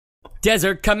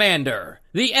Desert Commander,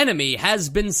 the enemy has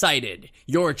been sighted.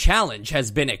 Your challenge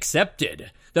has been accepted.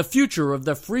 The future of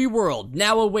the free world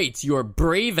now awaits your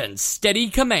brave and steady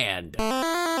command.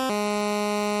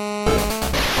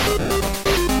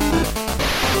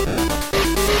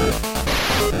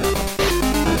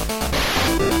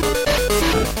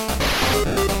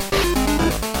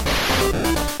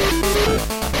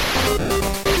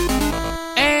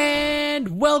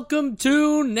 Welcome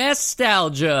to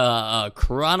Nostalgia, a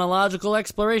chronological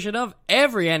exploration of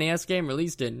every NES game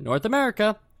released in North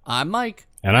America. I'm Mike.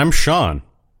 And I'm Sean.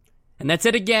 And that's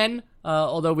it again,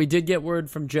 although we did get word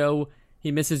from Joe.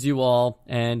 He misses you all,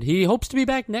 and he hopes to be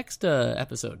back next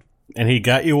episode. And he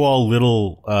got you all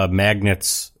little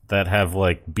magnets that have,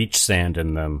 like, beach sand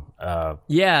in them.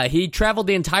 Yeah, he traveled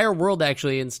the entire world,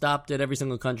 actually, and stopped at every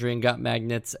single country and got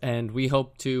magnets, and we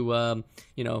hope to,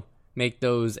 make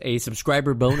those a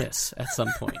subscriber bonus at some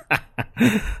point.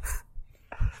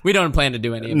 We don't plan to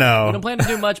do any of that. We don't plan to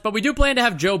do much, but we do plan to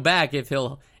have Joe back if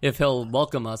he'll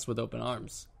welcome us with open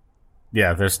arms.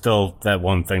 Yeah, there's still that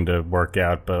one thing to work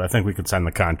out, but I think we could sign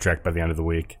the contract by the end of the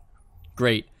week.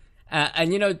 Great. And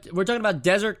we're talking about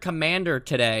Desert Commander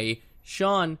today.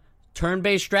 Sean,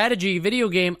 turn-based strategy video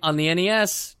game on the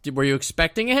NES. Were you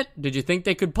expecting it? Did you think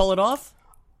they could pull it off?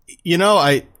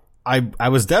 I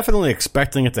was definitely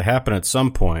expecting it to happen at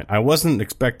some point. I wasn't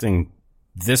expecting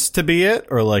this to be it,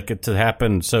 or like it to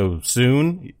happen so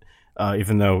soon,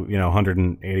 even though,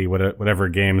 180 whatever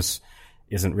games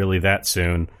isn't really that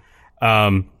soon.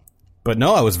 But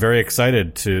no, I was very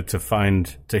excited to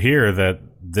hear that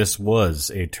this was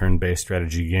a turn-based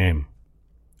strategy game.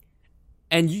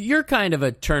 And you're kind of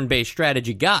a turn-based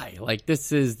strategy guy. Like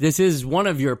this is one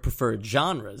of your preferred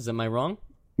genres. Am I wrong?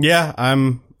 Yeah,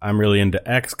 I'm really into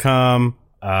XCOM.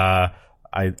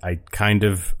 I kind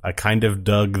of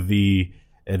dug the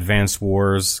Advance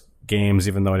Wars games,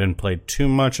 even though I didn't play too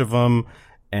much of them.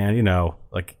 And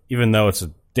even though it's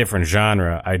a different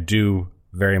genre, I do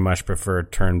very much prefer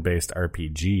turn-based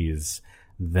RPGs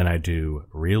than I do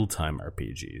real-time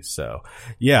RPGs. So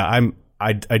yeah,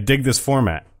 I dig this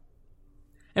format.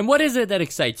 And what is it that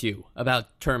excites you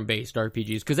about turn-based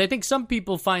RPGs? Because I think some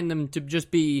people find them to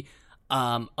just be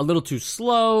a little too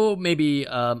slow, maybe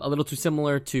a little too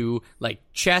similar to like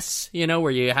chess,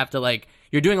 where you have to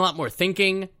you're doing a lot more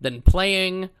thinking than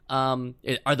playing.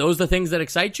 Are those the things that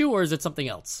excite you, or is it something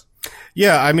else?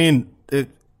 Yeah, I mean,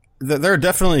 there are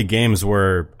definitely games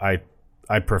where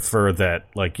I prefer that.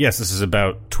 Like, yes, this is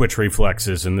about twitch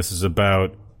reflexes, and this is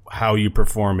about how you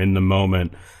perform in the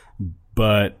moment,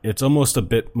 but it's almost a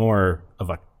bit more of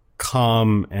a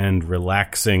calm and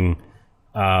relaxing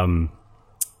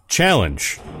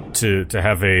challenge to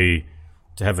have a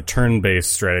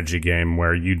turn-based strategy game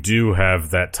where you do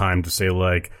have that time to say,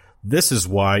 like, this is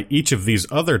why each of these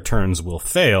other turns will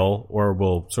fail or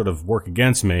will sort of work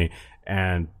against me,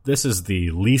 and this is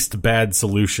the least bad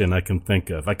solution I can think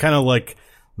of. I kind of like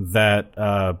that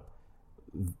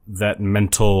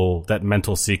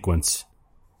mental sequence.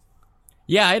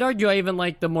 Yeah, I'd argue I even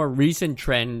like the more recent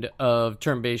trend of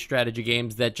turn-based strategy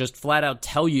games that just flat out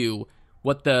tell you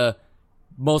what the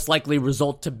most likely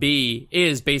result to be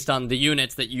is based on the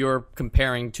units that you're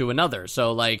comparing to another.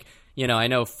 So, I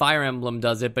know Fire Emblem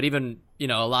does it, but even,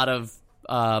 a lot of,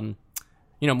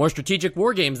 more strategic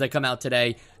war games that come out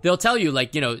today, they'll tell you,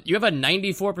 you have a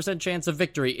 94% chance of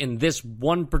victory in this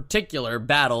one particular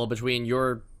battle between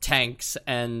your tanks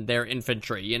and their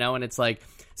infantry, and it's like,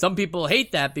 some people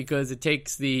hate that because it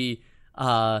takes the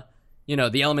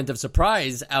element of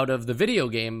surprise out of the video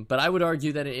game, but I would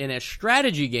argue that in a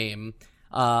strategy game,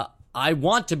 I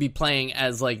want to be playing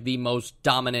as the most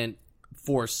dominant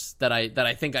force that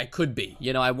I think I could be.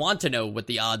 I want to know what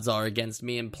the odds are against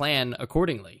me and plan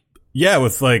accordingly. Yeah,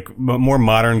 with more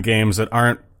modern games that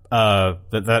aren't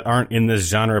that aren't in this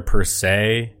genre per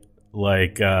se,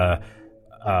 like Into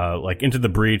the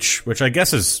Breach, which I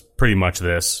guess is pretty much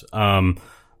this, and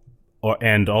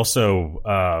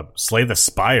also Slay the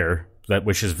Spire,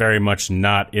 which is very much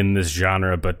not in this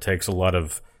genre but takes a lot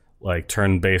of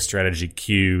turn-based strategy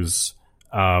cues.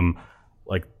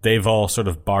 They've all sort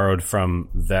of borrowed from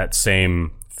that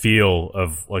same feel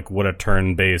of what a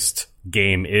turn-based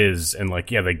game is, and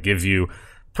they give you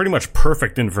pretty much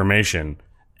perfect information,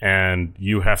 and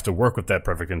you have to work with that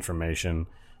perfect information.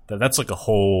 That's a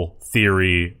whole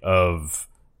theory of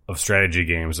strategy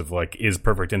games of is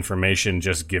perfect information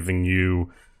just giving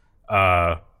you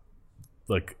a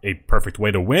perfect way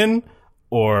to win,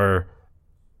 or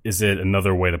is it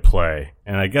another way to play?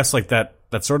 And I guess that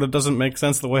sort of doesn't make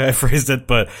sense the way I phrased it,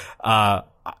 but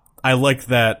I like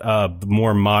that the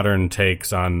more modern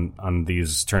takes on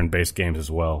these turn-based games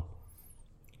as well.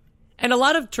 And a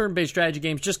lot of turn-based strategy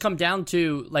games just come down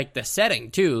to like the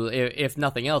setting too, if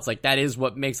nothing else. Like that is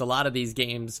what makes a lot of these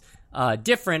games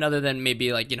different, other than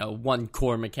maybe like, one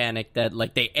core mechanic that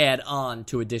like they add on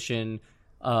to addition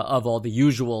of all the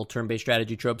usual turn-based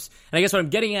strategy tropes. And I guess what I'm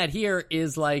getting at here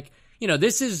is like,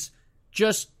 this is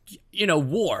just,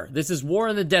 war. This is war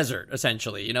in the desert,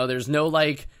 essentially. There's no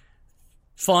like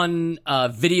fun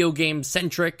video game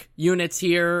centric units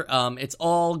here. It's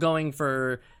all going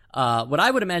for what I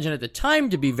would imagine at the time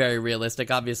to be very realistic.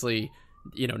 Obviously,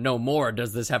 no more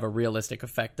does this have a realistic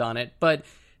effect on it. But,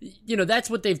 that's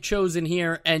what they've chosen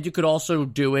here. And you could also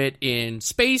do it in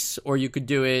space, or you could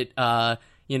do it,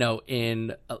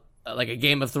 in like a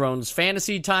Game of Thrones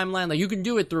fantasy timeline. Like you can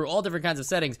do it through all different kinds of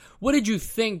settings. What did you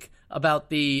think about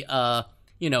the,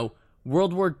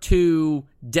 World War II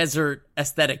desert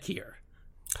aesthetic here?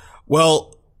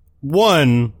 Well,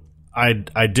 one,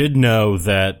 I did know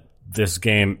that this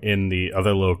game in the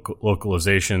other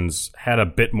localizations had a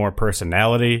bit more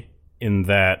personality, in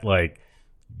that like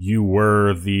you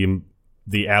were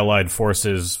the Allied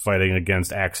forces fighting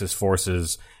against Axis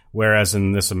forces, whereas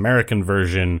in this American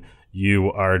version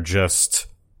you are just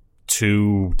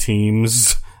two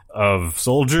teams of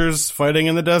soldiers fighting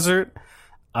in the desert.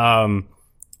 And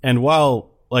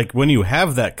while like when you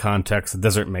have that context, the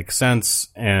desert makes sense,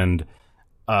 and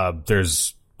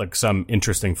there's like some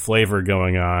interesting flavor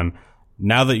going on.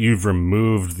 Now that you've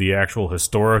removed the actual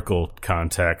historical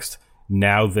context,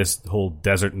 now this whole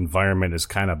desert environment is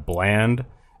kind of bland.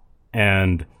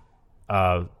 And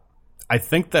I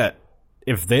think that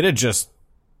if they'd have just...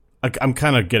 I'm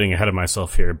kind of getting ahead of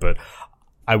myself here, but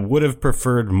I would have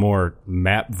preferred more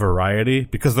map variety,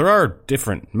 because there are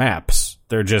different maps.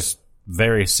 They're just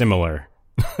very similar.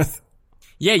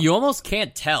 Yeah, you almost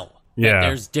can't tell that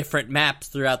there's different maps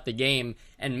throughout the game,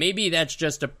 and maybe that's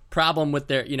just a problem with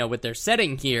their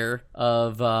setting here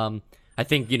of I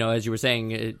think, as you were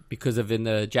saying, because of in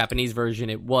the Japanese version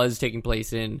it was taking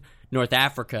place in North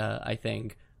Africa, I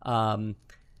think.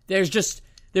 There's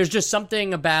just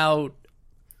something about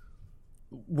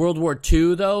World War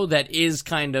II though that is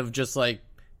kind of just like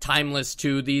timeless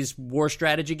to these war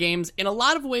strategy games. In a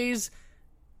lot of ways,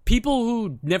 people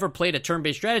who never played a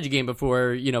turn-based strategy game before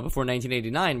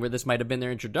 1989, where this might have been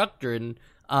their introduction,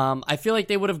 I feel like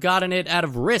they would have gotten it out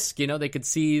of Risk. They could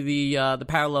see the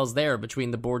parallels there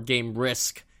between the board game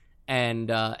Risk and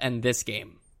this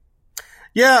game.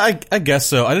 Yeah, I guess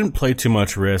so. I didn't play too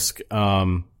much Risk.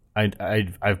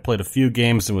 I've played a few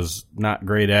games and was not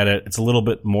great at it. It's a little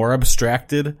bit more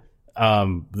abstracted.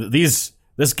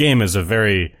 This game is a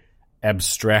very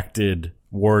abstracted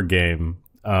war game,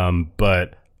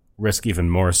 but Risk even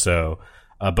more so.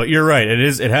 But you're right.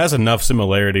 It has enough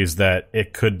similarities that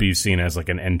it could be seen as like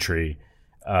an entry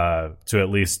to at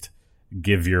least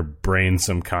give your brain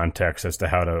some context as to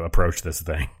how to approach this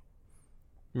thing.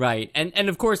 Right. And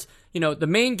of course, the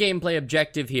main gameplay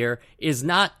objective here is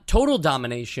not total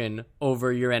domination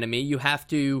over your enemy. You have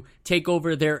to take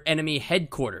over their enemy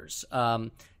headquarters.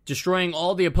 Destroying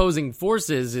all the opposing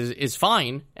forces is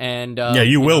fine, and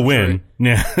you will win.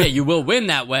 Yeah, you will win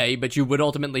that way, but you would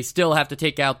ultimately still have to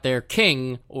take out their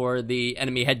king, or the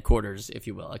enemy headquarters, if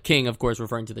you will. A king, of course,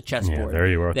 referring to the chessboard. Yeah, there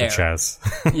you are with the chess.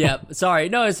 Yeah, sorry,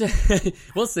 no,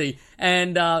 we'll see.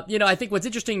 And I think what's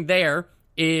interesting there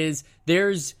is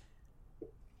there's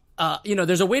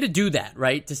a way to do that,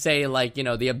 right? To say like,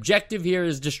 the objective here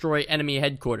is destroy enemy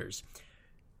headquarters.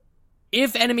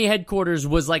 If enemy headquarters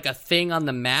was like a thing on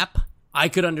the map, I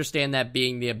could understand that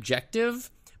being the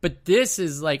objective. But this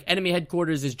is like enemy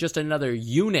headquarters is just another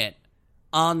unit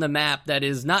on the map that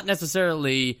is not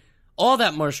necessarily all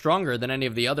that more stronger than any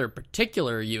of the other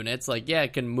particular units. Like, yeah,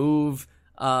 it can move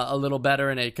a little better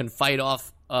and it can fight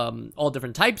off all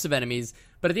different types of enemies.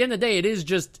 But at the end of the day, it is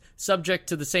just subject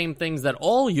to the same things that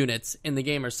all units in the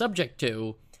game are subject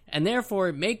to. And therefore,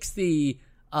 it makes the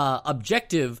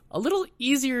objective a little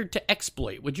easier to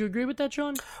exploit. Would you agree with that,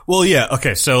 Sean? Well, yeah.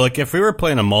 Okay, so like if we were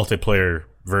playing a multiplayer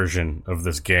version of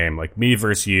this game, like me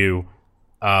versus you,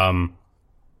 I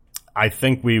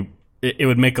think it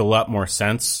would make a lot more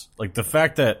sense. Like the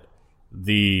fact that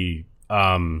the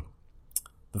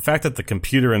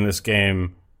computer in this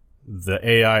game, the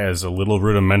AI is a little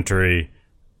rudimentary.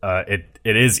 It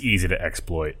is easy to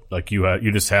exploit. Like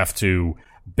you just have to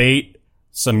bait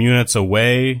some units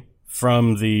away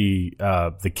from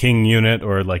the king unit,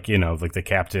 or like the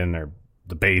captain or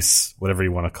the base, whatever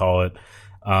you want to call it,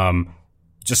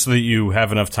 just so that you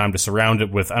have enough time to surround it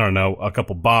with, I don't know, a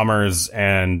couple bombers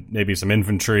and maybe some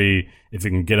infantry if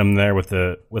you can get them there with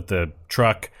the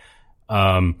truck.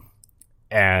 And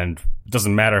it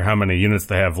doesn't matter how many units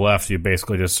they have left, you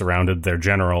basically just surrounded their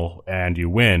general and you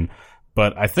win.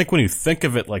 But I think when you think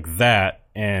of it like that,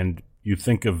 and you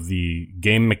think of the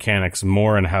game mechanics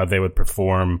more and how they would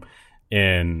perform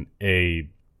in a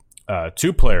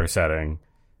 2-player setting,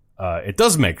 it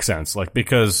does make sense. Like,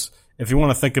 because if you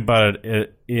want to think about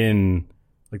it in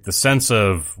like the sense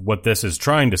of what this is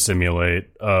trying to simulate,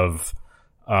 of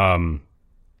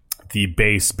the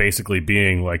base basically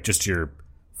being like just your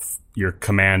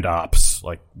command ops,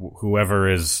 like whoever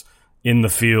is in the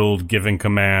field giving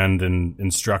command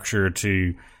and structure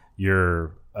to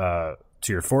your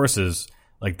forces,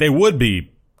 like they would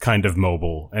be kind of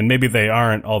mobile, and maybe they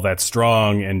aren't all that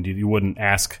strong, and you wouldn't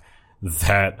ask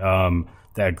that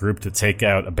that group to take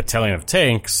out a battalion of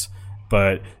tanks,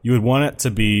 but you would want it to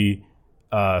be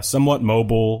somewhat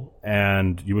mobile,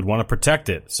 and you would want to protect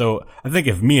it. So I think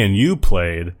if me and you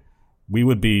played, we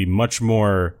would be much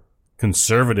more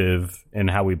conservative in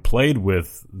how we played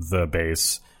with the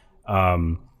base,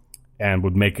 and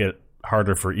would make it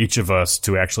harder for each of us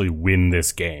to actually win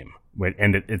this game.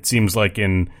 And it seems like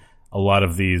in a lot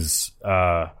of these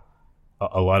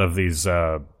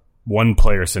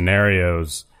one-player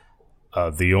scenarios,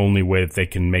 the only way that they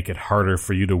can make it harder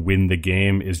for you to win the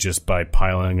game is just by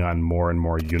piling on more and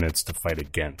more units to fight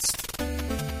against.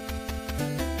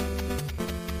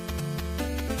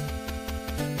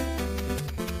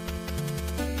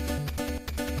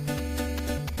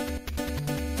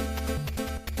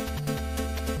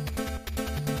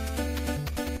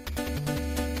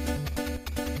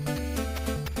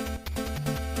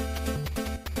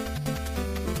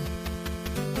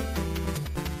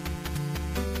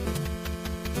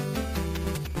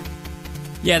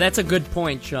 Yeah, that's a good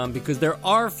point, Sean, because there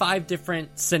are 5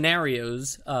 different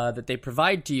scenarios that they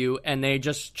provide to you, and they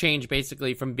just change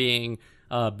basically from being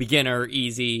beginner,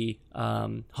 easy,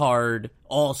 hard,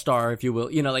 all-star, if you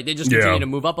will. You know, like they just continue to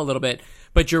move up a little bit.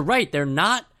 But you're right, they're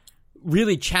not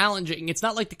really challenging. It's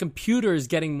not like the computer is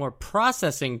getting more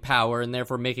processing power and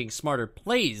therefore making smarter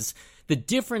plays. The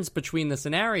difference between the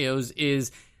scenarios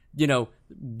is, you know,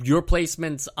 your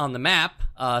placements on the map.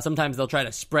 Sometimes they'll try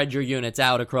to spread your units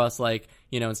out across, like,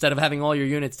 you know, instead of having all your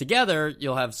units together,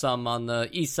 you'll have some on the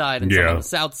east side and some on the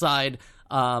south side.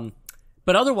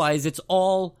 But otherwise, it's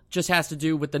all just has to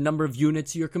do with the number of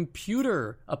units your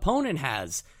computer opponent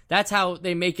has. That's how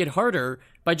they make it harder,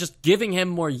 by just giving him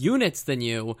more units than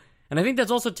you. And I think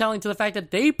that's also telling to the fact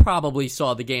that they probably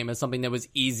saw the game as something that was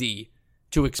easy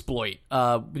to exploit,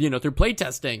 you know, through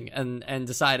playtesting, and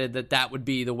decided that that would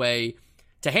be the way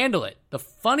to handle it. The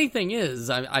funny thing is,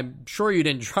 I'm sure you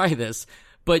didn't try this,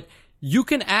 but you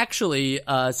can actually,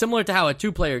 similar to how a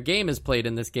 2-player game is played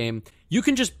in this game, you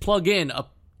can just plug in a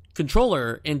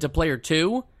controller into player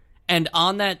 2, and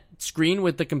on that screen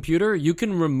with the computer, you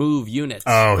can remove units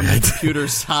from the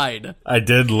computer's side. I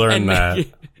did learn that.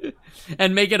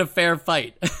 And make it a fair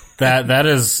fight. That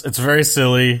is, it's very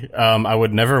silly. I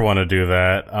would never want to do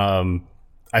that.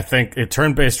 I think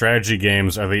turn-based strategy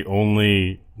games are the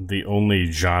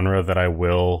only genre that I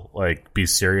will like be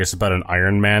serious about an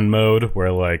Iron Man mode,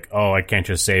 where like, oh, I can't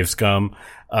just save scum.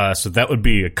 So that would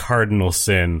be a cardinal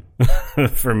sin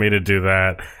for me to do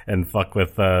that and fuck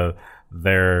with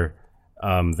their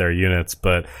units.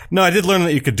 But no, I did learn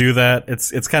that you could do that.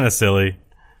 It's kind of silly.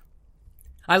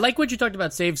 I like what you talked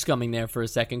about save scumming there for a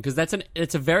second, because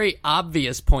it's a very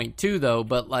obvious point too, though.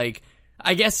 But like,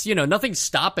 I guess, you know, nothing's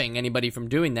stopping anybody from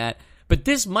doing that. But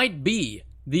this might be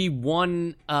the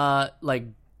one, like,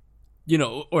 you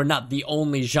know, or not the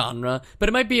only genre, but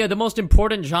it might be the most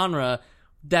important genre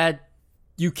that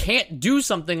you can't do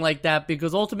something like that,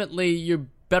 because ultimately you're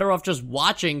better off just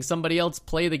watching somebody else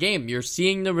play the game. You're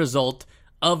seeing the result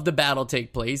of the battle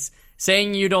take place.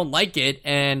 Saying you don't like it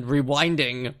and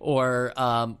rewinding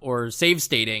or save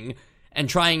stating and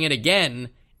trying it again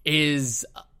is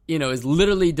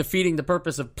literally defeating the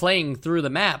purpose of playing through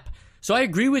the map. So I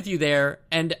agree with you there,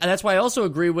 and that's why I also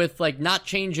agree with like not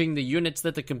changing the units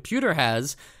that the computer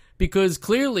has, because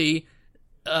clearly,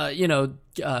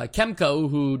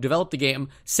 Kemco, who developed the game,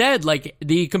 said like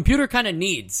the computer kind of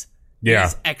needs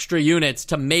these extra units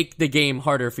to make the game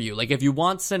harder for you. Like, if you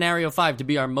want Scenario 5 to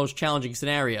be our most challenging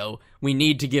scenario, we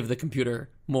need to give the computer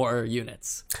more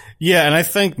units. Yeah, and I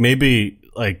think maybe,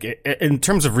 like, in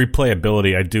terms of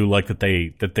replayability, I do like that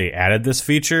they added this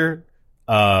feature,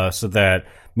 so that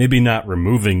maybe not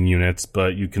removing units,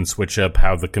 but you can switch up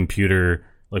how the computer,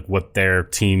 like, what their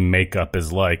team makeup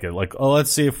is like. Like, oh,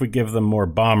 let's see if we give them more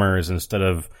bombers instead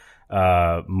of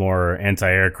more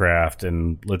anti-aircraft,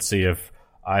 and let's see if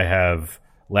I have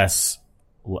less,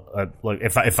 like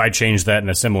if I change that in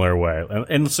a similar way,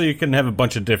 and so you can have a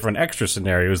bunch of different extra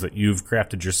scenarios that you've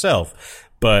crafted yourself.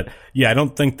 But yeah, I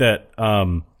don't think that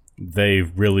they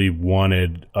really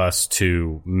wanted us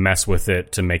to mess with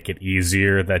it to make it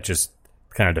easier. That just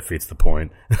kind of defeats the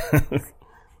point.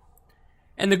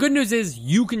 And the good news is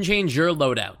you can change your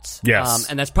loadouts. Yes.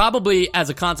 And that's probably, as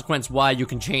a consequence, why you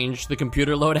can change the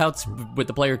computer loadouts with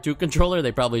the Player 2 controller.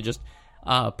 They probably just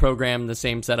program the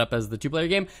same setup as the two-player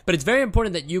game. But it's very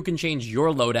important that you can change your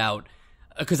loadout,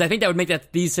 because I think that would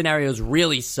make these scenarios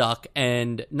really suck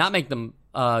and not make them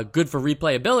good for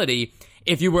replayability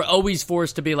if you were always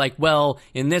forced to be like, well,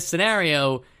 in this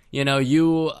scenario,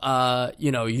 you're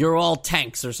all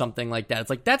tanks or something like that. It's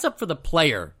like, that's up for the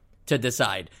player to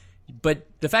decide. But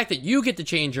the fact that you get to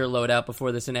change your loadout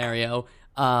before the scenario,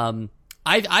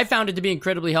 I found it to be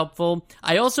incredibly helpful.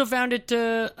 I also found it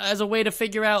as a way to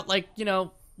figure out,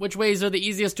 which ways are the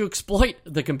easiest to exploit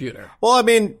the computer. Well, I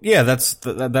mean, yeah, that's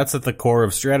at the core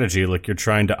of strategy. Like, you're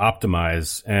trying to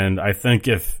optimize, and I think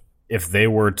if they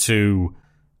were to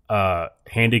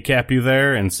handicap you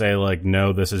there and say, like,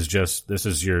 no, this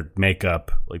is your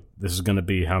makeup, like, this is going to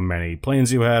be how many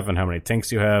planes you have and how many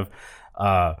tanks you have,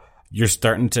 you're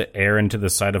starting to err into the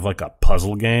side of like a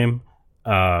puzzle game,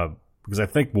 because I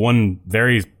think one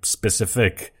very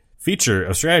specific feature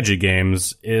of strategy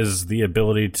games is the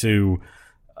ability to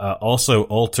also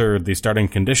alter the starting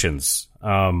conditions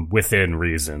within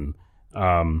reason,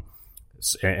 and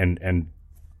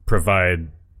provide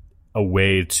a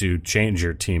way to change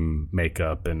your team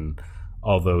makeup and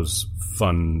all those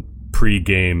fun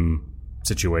pre-game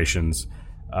situations.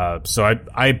 So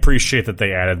I appreciate that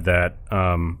they added that.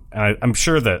 And I'm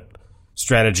sure that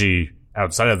strategy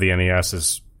outside of the NES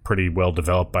is pretty well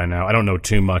developed by now. I don't know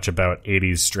too much about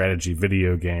 80s strategy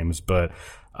video games, but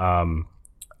I'm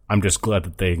just glad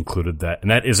that they included that.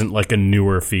 And that isn't like a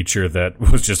newer feature that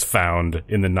was just found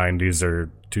in the 90s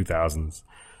or 2000s.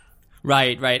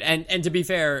 Right. And to be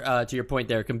fair, to your point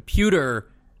there, computer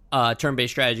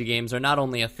turn-based strategy games are not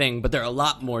only a thing, but they're a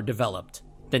lot more developed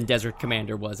than Desert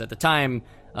Commander was at the time.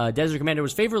 Desert Commander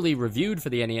was favorably reviewed for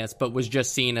the NES, but was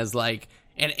just seen as like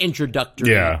an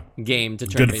introductory game to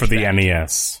turn-based good for strategy. The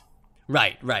NES.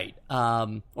 Right.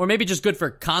 Or maybe just good for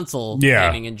console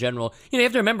gaming in general. You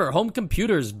have to remember, home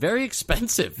computers very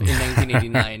expensive in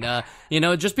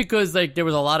 1989. Just because like there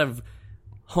was a lot of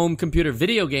home computer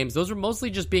video games, those were mostly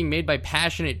just being made by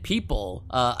passionate people.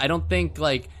 I don't think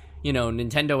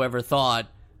Nintendo ever thought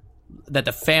that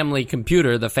the family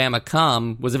computer, the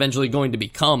Famicom, was eventually going to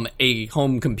become a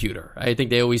home computer. I think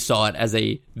they always saw it as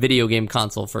a video game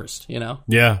console first,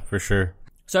 Yeah, for sure.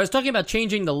 So I was talking about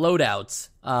changing the loadouts,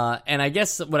 and I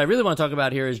guess what I really want to talk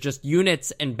about here is just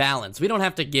units and balance. We don't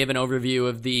have to give an overview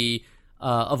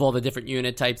of all the different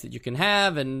unit types that you can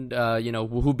have, and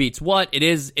who beats what. It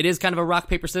is kind of a rock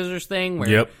paper scissors thing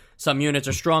where some units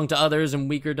are strong to others and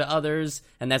weaker to others,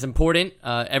 and that's important.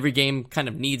 Every game kind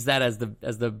of needs that as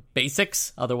the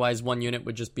basics. Otherwise, one unit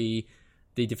would just be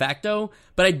the de facto.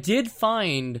 But I did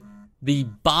find the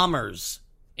bombers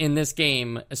in this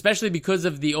game, especially because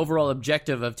of the overall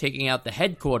objective of taking out the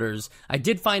headquarters, I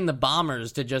did find the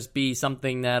bombers to just be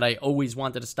something that I always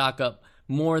wanted to stock up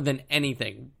more than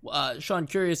anything. Sean,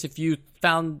 curious if you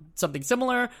found something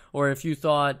similar, or if you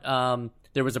thought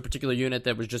there was a particular unit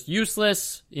that was just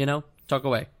useless. Talk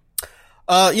away.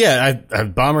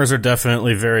 Bombers are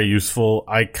definitely very useful.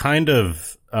 I kind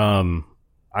of,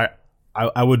 I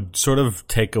would sort of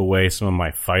take away some of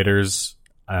my fighters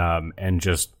and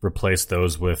just replace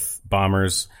those with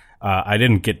bombers. I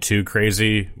didn't get too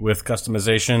crazy with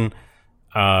customization,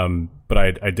 but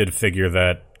I did figure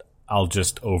that I'll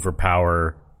just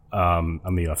overpower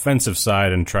on the offensive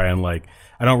side and try and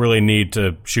I don't really need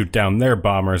to shoot down their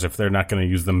bombers if they're not going to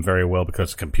use them very well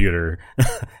because of computer.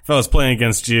 If I was playing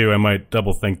against you, I might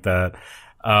double think that.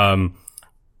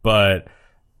 But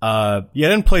I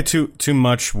didn't play too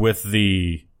much with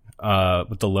the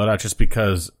loadout just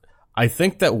because I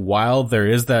think that while there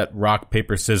is that rock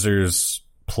paper scissors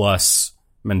plus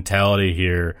mentality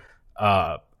here,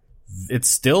 it's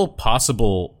still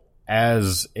possible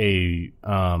as a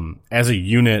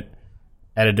unit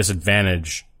at a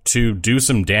disadvantage to do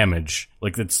some damage.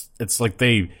 It's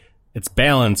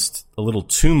balanced a little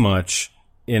too much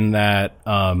in that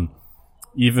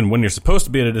even when you're supposed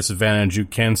to be at a disadvantage, you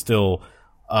can still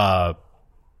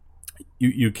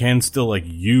you can still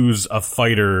use a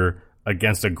fighter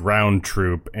against a ground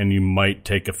troop, and you might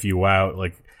take a few out.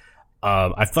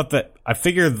 I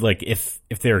figured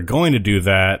if they're going to do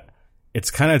that, it's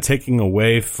kind of taking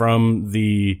away from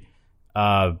the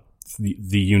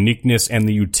uniqueness and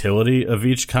the utility of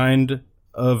each kind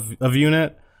of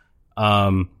unit.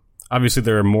 Obviously,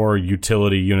 there are more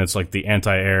utility units, like the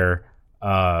anti-air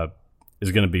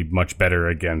is going to be much better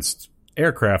against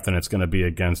aircraft than it's going to be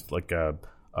against a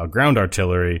ground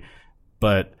artillery.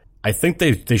 But I think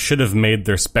they should have made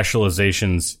their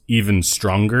specializations even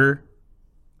stronger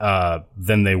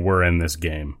than they were in this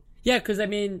game. Yeah, because, I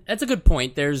mean, that's a good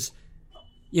point. There's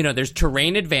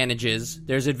terrain advantages.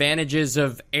 There's advantages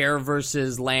of air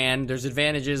versus land. There's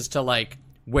advantages to, like,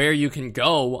 where you can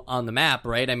go on the map,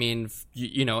 right? I mean,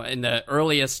 in the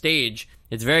earliest stage,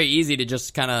 it's very easy to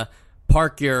just kind of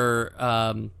park your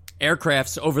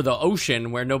aircrafts over the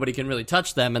ocean where nobody can really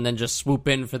touch them and then just swoop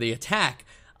in for the attack.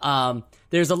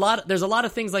 There's a lot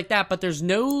of things like that, but there's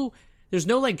no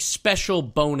like special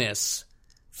bonus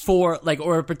for like,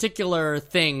 or a particular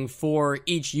thing for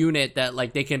each unit that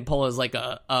like they can pull as like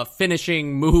a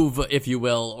finishing move, if you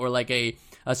will, or like a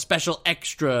special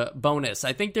extra bonus.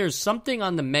 I think there's something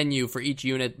on the menu for each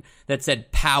unit that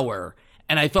said power.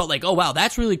 And I thought like, oh wow,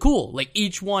 that's really cool. Like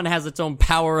each one has its own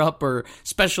power up or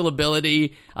special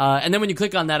ability. And then when you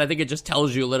click on that, I think it just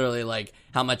tells you literally like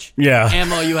how much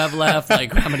ammo you have left,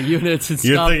 like how many units and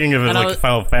You're stuff. You're thinking of it like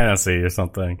Final Fantasy or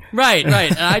something. Right. And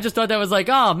I just thought that was like,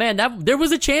 oh man, there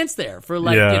was a chance there for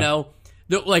like,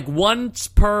 like once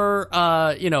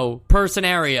per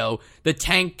scenario, the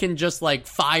tank can just like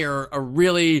fire a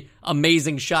really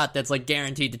amazing shot that's like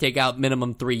guaranteed to take out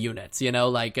minimum 3 units,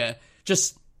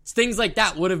 just things like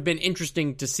that would have been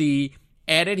interesting to see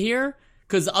added here,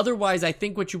 because otherwise I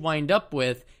think what you wind up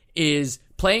with is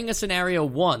playing a scenario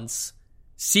once,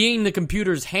 seeing the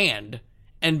computer's hand,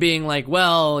 and being like,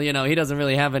 well, he doesn't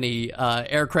really have any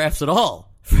aircrafts at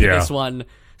all for this one.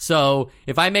 So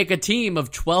if I make a team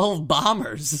of 12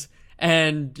 bombers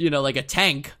and, like a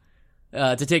tank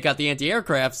to take out the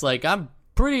anti-aircrafts, like I'm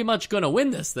pretty much going to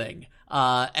win this thing.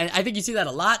 And I think you see that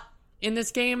a lot in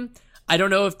this game. I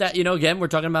don't know if that, again, we're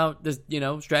talking about this,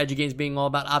 strategy games being all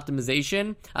about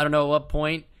optimization. I don't know at what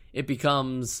point it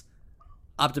becomes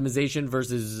optimization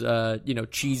versus,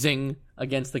 cheesing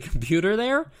against the computer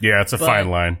there. Yeah, it's a fine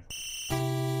line.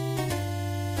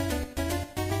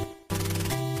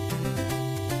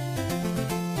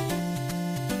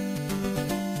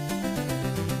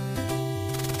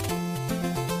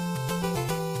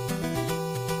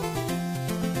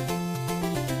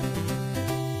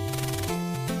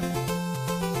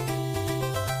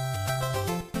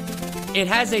 It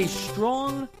has a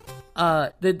strong,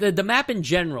 the map in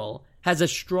general has a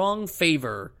strong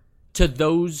favor to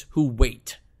those who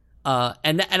wait.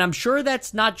 And I'm sure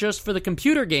that's not just for the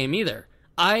computer game either.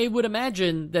 I would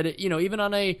imagine that, even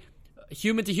on a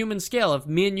human-to-human scale, if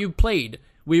me and you played,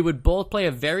 we would both play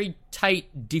a very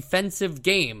tight defensive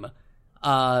game,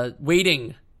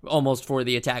 waiting almost for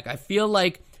the attack. I feel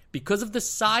like because of the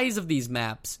size of these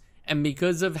maps and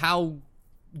because of how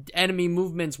enemy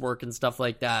movements work and stuff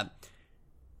like that,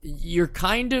 you're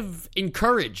kind of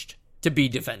encouraged to be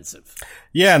defensive.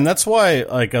 Yeah, and that's why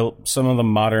like some of the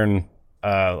modern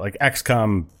like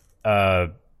XCOM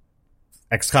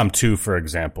 2, for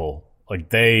example, like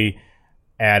they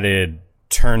added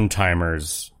turn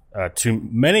timers to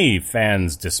many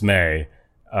fans' dismay,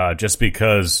 just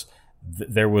because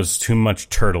there was too much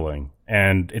turtling,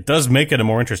 and it does make it a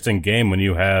more interesting game when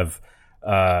you have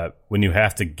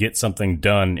to get something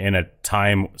done in a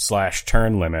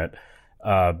time/turn limit.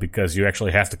 Because you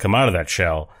actually have to come out of that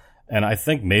shell. And I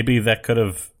think maybe that could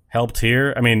have helped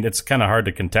here. I mean, it's kind of hard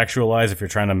to contextualize if you're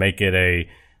trying to make it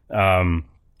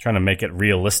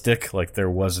realistic, like there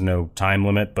was no time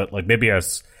limit, but like maybe a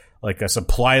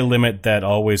supply limit that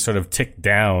always sort of ticked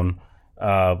down,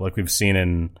 like we've seen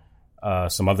in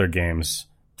some other games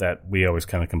that we always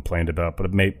kind of complained about,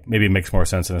 but maybe it makes more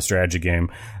sense in a strategy game.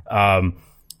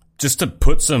 Just to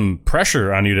put some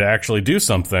pressure on you to actually do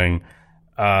something.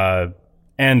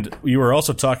 And you were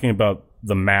also talking about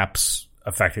the maps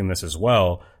affecting this as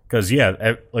well, because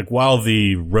like while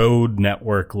the road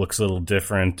network looks a little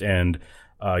different and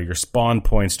your spawn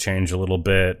points change a little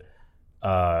bit,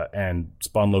 and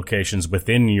spawn locations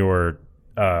within your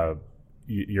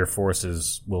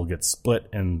forces will get split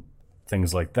and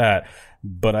things like that.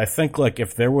 But I think like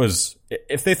if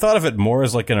they thought of it more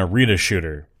as like an arena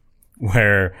shooter,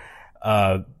 where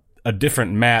a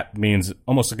different map means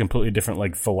almost a completely different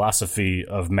like philosophy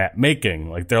of map making.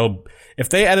 Like if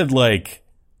they added like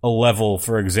a level,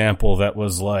 for example, that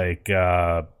was like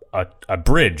a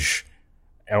bridge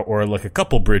or like a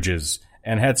couple bridges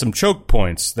and had some choke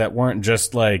points that weren't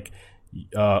just like,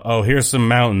 here's some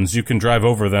mountains, you can drive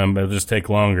over them, but it'll just take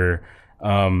longer.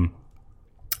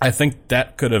 I think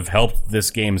that could have helped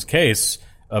this game's case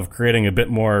of creating a bit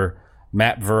more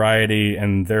map variety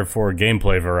and therefore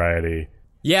gameplay variety.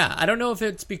 Yeah, I don't know if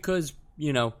it's because,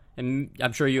 and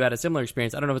I'm sure you had a similar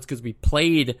experience. I don't know if it's because we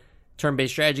played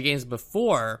turn-based strategy games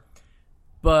before,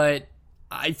 but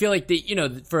I feel like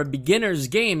for a beginner's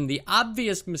game, the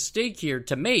obvious mistake here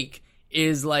to make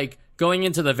is like going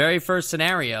into the very first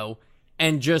scenario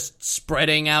and just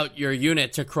spreading out your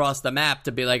units across the map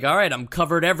to be like, all right, I'm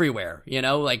covered everywhere.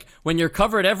 Like when you're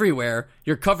covered everywhere,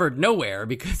 you're covered nowhere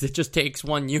because it just takes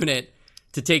one unit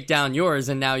to take down yours,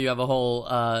 and now you have a whole,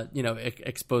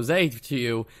 expose to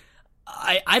you.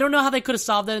 I don't know how they could have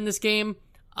solved that in this game,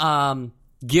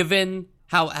 given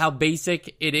how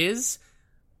basic it is.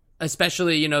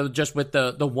 Especially, just with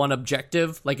the one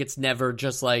objective. Like, it's never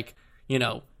just like,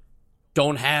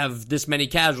 don't have this many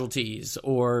casualties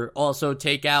or also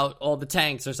take out all the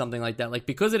tanks or something like that. Like,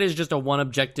 because it is just a one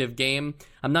objective game,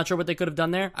 I'm not sure what they could have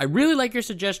done there. I really like your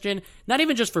suggestion, not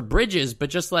even just for bridges, but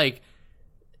just like,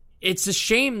 it's a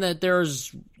shame that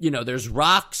there's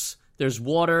rocks, there's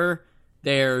water,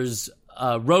 there's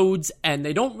roads, and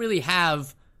they don't really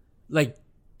have, like,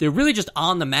 they're really just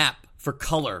on the map for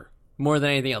color more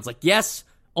than anything else. Like, yes,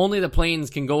 only the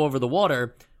planes can go over the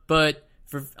water, but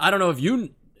I don't know if you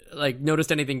like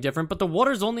noticed anything different, but the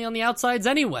water's only on the outsides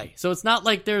anyway. So it's not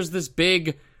like there's this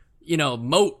big,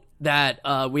 moat that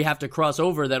we have to cross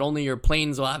over that only your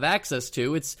planes will have access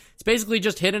to. It's basically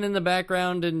just hidden in the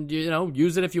background, and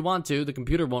use it if you want to. The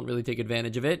computer won't really take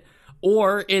advantage of it.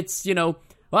 Or it's,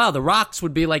 wow, the rocks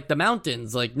would be like the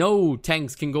mountains. Like, no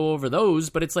tanks can go over those,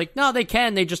 but it's like, no, they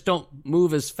can. They just don't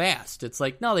move as fast. It's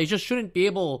like, no, they just shouldn't be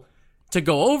able to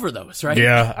go over those, right?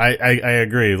 Yeah, I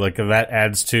agree. Like, that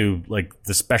adds to, like,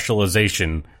 the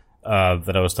specialization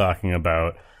that I was talking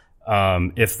about.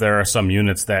 If there are some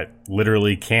units that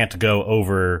literally can't go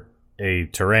over a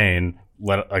terrain,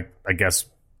 I guess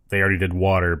they already did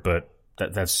water, but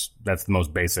that's the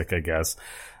most basic, I guess.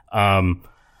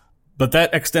 But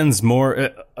that extends more.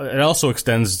 It also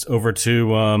extends over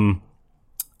to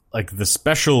like the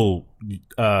special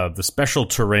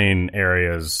terrain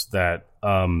areas that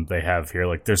they have here.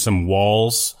 Like, there's some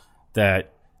walls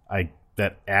that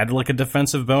add like a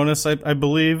defensive bonus, I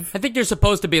believe. I think they're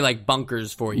supposed to be like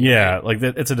bunkers for you. Yeah, right? like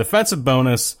it's a defensive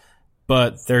bonus,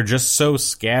 but they're just so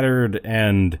scattered,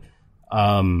 and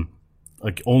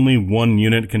like only one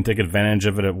unit can take advantage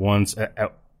of it at once.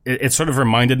 It sort of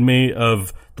reminded me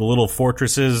of the little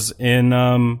fortresses in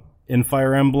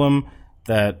Fire Emblem,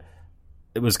 that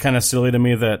it was kind of silly to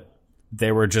me that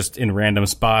they were just in random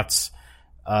spots.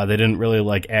 They didn't really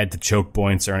like add to choke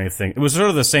points or anything. It was sort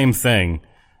of the same thing.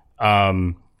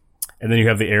 And then you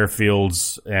have the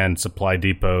airfields and supply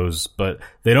depots, but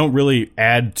they don't really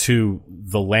add to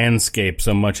the landscape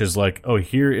so much as like, oh,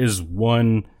 here is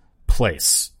one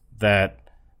place that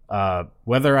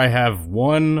whether I have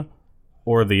one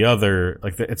or the other,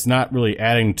 like, it's not really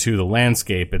adding to the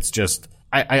landscape. It's just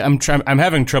I'm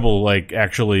having trouble like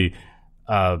actually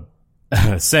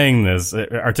saying this,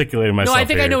 articulating myself. No, I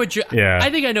think here. I know what you. Yeah.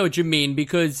 I think I know what you mean,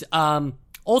 because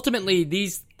ultimately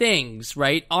these things,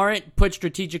 right, aren't put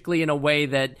strategically in a way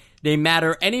that they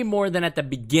matter any more than at the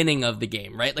beginning of the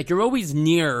game, right? Like, you're always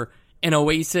near an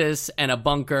oasis and a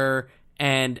bunker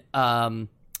and and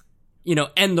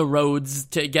the roads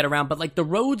to get around, but like the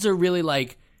roads are really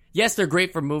like, yes, they're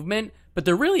great for movement, but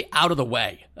they're really out of the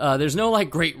way. There's no like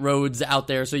great roads out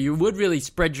there, so you would really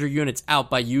spread your units out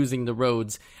by using the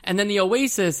roads. And then the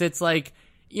oasis, it's like,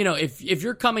 if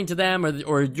you're coming to them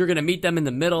or you're going to meet them in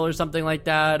the middle or something like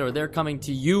that, or they're coming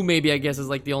to you, maybe, I guess, is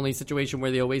like the only situation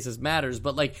where the oasis matters.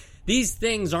 But like, these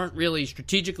things aren't really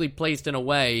strategically placed in a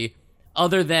way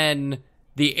other than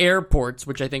the airports,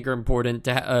 which I think are important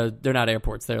to they're not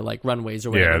airports, they're like runways or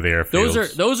whatever. Yeah, the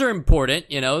airfields. Those are important,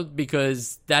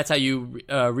 because that's how you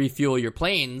refuel your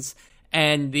planes.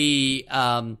 And the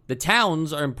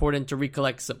towns are important to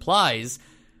recollect supplies.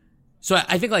 So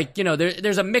I think, like,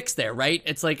 there's a mix there, right?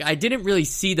 It's like, I didn't really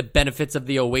see the benefits of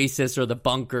the oasis or the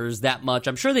bunkers that much.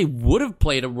 I'm sure they would have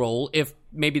played a role if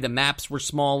maybe the maps were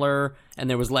smaller and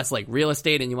there was less like real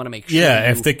estate, and you want to make sure.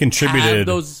 Yeah, if they contributed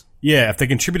those. Yeah, if they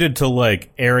contributed to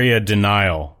like area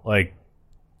denial, like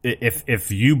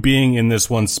if you being in this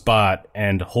one spot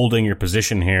and holding your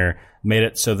position here made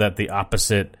it so that the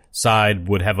opposite side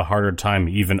would have a harder time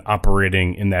even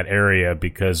operating in that area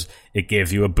because it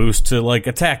gave you a boost to like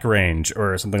attack range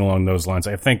or something along those lines.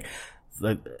 I think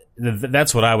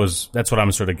that's what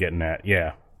I'm sort of getting at.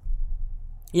 Yeah.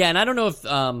 Yeah, and I don't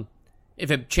know if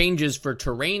it changes for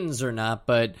terrains or not,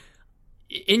 but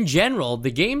in general, the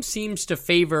game seems to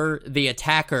favor the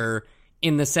attacker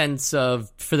in the sense of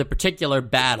for the particular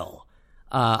battle.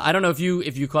 I don't know if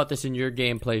you caught this in your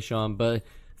gameplay, Sean, but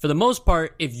for the most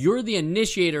part, if you're the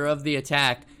initiator of the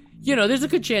attack, there's a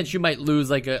good chance you might lose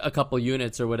like a couple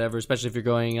units or whatever, especially if you're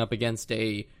going up against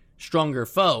a stronger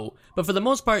foe. But for the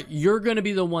most part, you're going to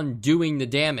be the one doing the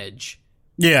damage.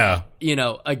 Yeah.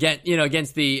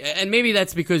 Against the, and maybe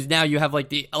that's because now you have like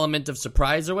the element of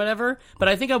surprise or whatever, but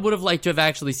I think I would have liked to have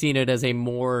actually seen it as a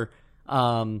more,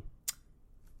 a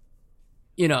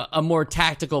more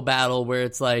tactical battle where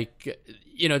it's like,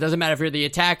 it doesn't matter if you're the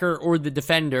attacker or the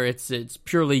defender, it's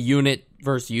purely unit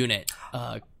versus unit.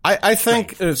 I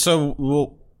think,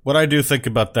 so what I do think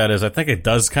about that is I think it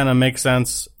does kind of make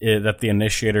sense that the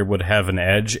initiator would have an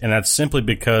edge, and that's simply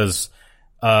because,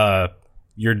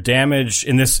 your damage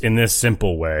in this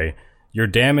simple way, your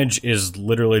damage is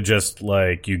literally just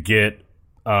like you get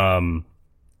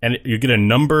a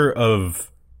number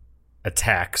of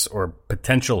attacks or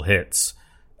potential hits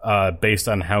based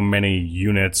on how many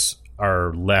units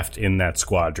are left in that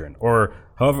squadron, or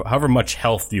however much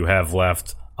health you have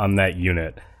left on that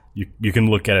unit. You can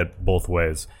look at it both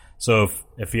ways. So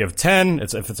if you have 10,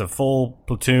 if it's a full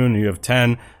platoon, you have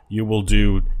 10, you will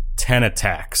do 10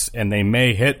 attacks, and they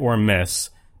may hit or miss,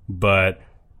 but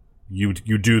you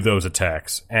do those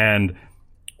attacks. And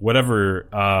whatever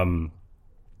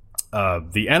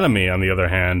the enemy, on the other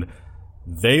hand,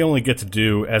 they only get to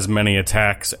do as many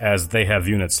attacks as they have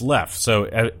units left.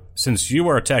 So since you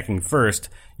are attacking first,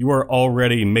 you are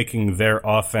already making their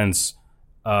offense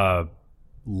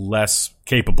less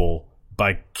capable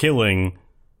by killing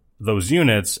those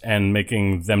units and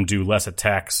making them do less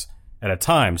attacks at a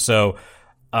time. So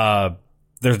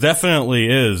there definitely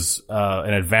is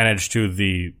an advantage to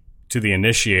the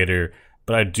initiator,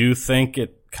 but I do think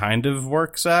it kind of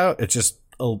works out. It's just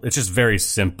very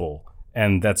simple,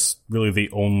 and that's really the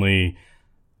only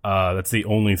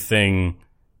thing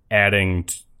adding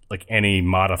like any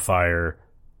modifier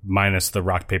minus the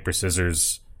rock paper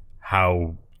scissors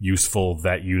how useful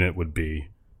that unit would be,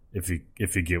 if you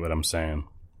get what I'm saying.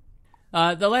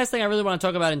 The last thing I really want to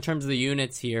talk about in terms of the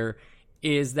units here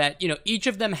is that, each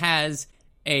of them has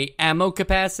a ammo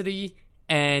capacity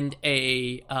and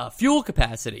a fuel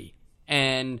capacity.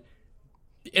 And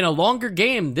in a longer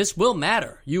game, this will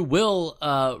matter. You will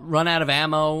run out of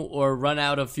ammo or run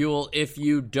out of fuel if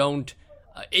you don't,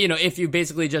 if you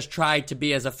basically just try to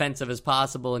be as offensive as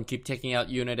possible and keep taking out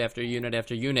unit after unit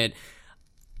after unit.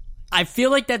 I feel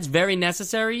like that's very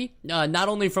necessary, not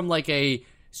only from like a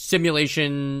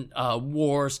simulation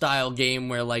war style game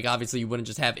where like obviously you wouldn't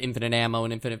just have infinite ammo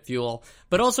and infinite fuel,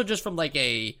 but also just from like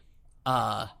a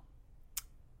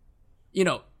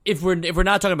if we're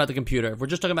not talking about the computer, if we're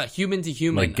just talking about human to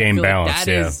human, like game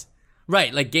balance,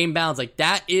 right, like game balance, like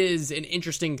that is an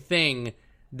interesting thing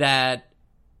that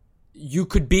you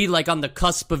could be like on the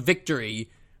cusp of victory,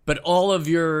 but all of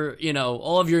your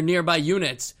nearby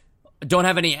units don't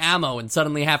have any ammo and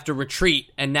suddenly have to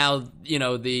retreat, and now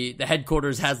the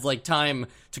headquarters has like time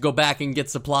to go back and get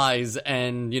supplies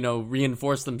and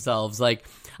reinforce themselves. Like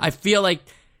I feel like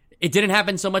it didn't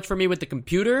happen so much for me with the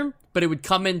computer, but it would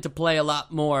come into play a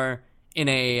lot more in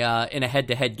a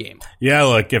head-to-head game. Yeah,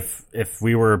 like if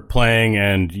we were playing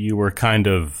and you were kind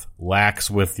of lax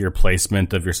with your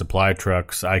placement of your supply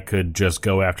trucks, I could just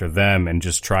go after them and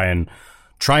just try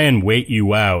and wait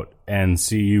you out and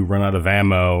see you run out of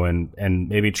ammo, and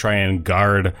maybe try and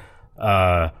guard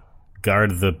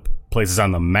the places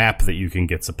on the map that you can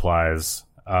get supplies.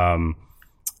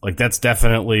 Like that's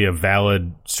definitely a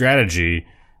valid strategy.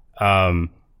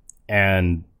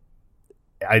 And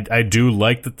I do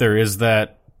like that there is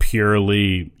that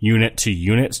purely unit to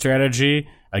unit strategy.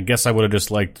 I guess I would have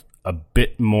just liked a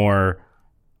bit more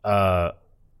of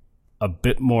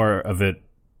it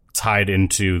tied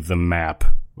into the map,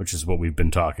 which is what we've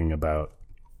been talking about.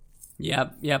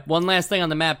 Yep. One last thing on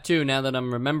the map, too, now that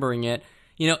I'm remembering it.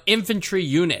 Infantry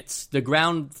units, the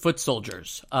ground foot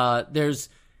soldiers,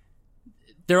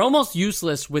 they're almost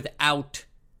useless without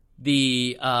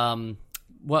the,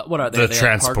 what are they? The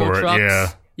transport, cargo trucks?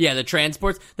 yeah. Yeah, the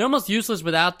transports. They're almost useless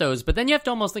without those, but then you have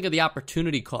to almost think of the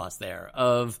opportunity cost there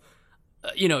of,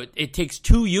 it takes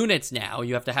 2 units now.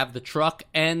 You have to have the truck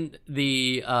and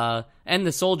the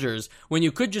soldiers, when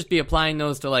you could just be applying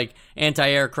those to like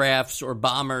anti-aircrafts or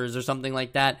bombers or something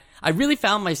like that. I really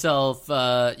found myself,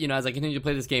 as I continue to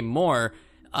play this game more,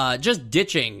 just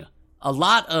ditching a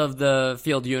lot of the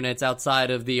field units outside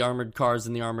of the armored cars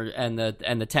and the armored and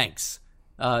the tanks.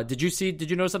 Did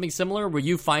you know something similar? Were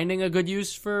you finding a good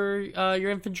use for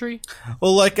your infantry?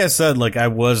 Well, like I said, like I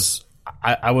was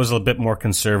a bit more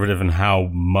conservative in how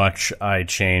much I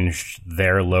changed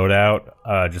their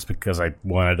loadout, just because I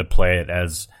wanted to play it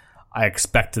as I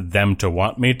expected them to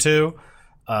want me to.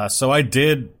 So I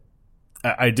did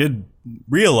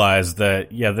realize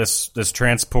that, yeah, this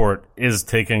transport is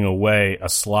taking away a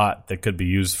slot that could be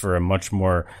used for a much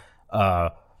more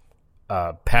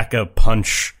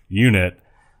pack-a-punch unit.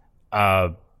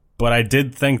 But But I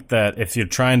did think that if you're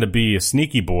trying to be a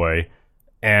sneaky boy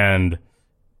and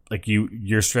like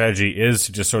your strategy is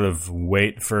to just sort of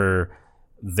wait for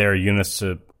their units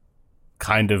to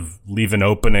kind of leave an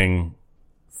opening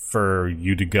for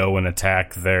you to go and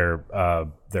attack their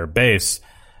base,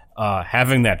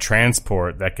 having that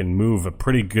transport that can move a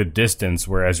pretty good distance,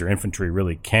 whereas your infantry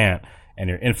really can't, and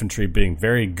your infantry being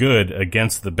very good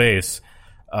against the base,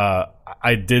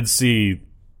 I did see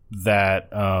that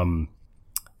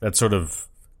that sort of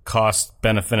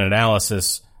cost-benefit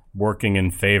analysis working in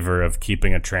favor of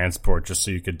keeping a transport, just so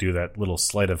you could do that little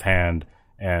sleight of hand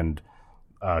and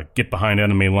get behind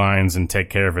enemy lines and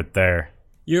take care of it there.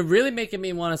 You're really making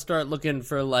me want to start looking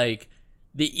for like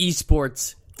the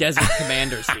esports Desert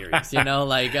Commander series. You know,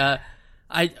 like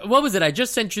what was it? I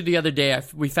just sent you the other day.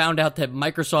 We found out that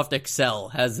Microsoft Excel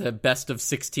has a best of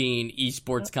 16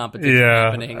 esports competition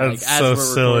happening, like as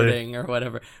we're recording or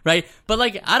whatever, right? But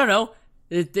like, I don't know.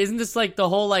 Isn't this like the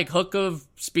whole like hook of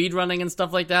speedrunning and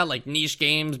stuff like that? Like niche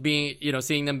games being, you know,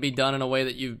 seeing them be done in a way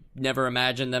that you never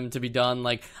imagined them to be done.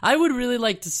 Like, I would really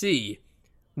like to see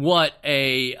what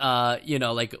a, you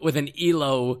know, like with an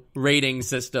ELO rating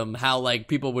system, how like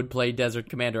people would play Desert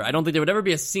Commander. I don't think there would ever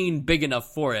be a scene big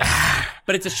enough for it.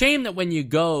 But it's a shame that when you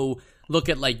go look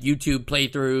at like YouTube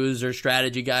playthroughs or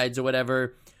strategy guides or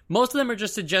whatever, most of them are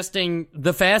just suggesting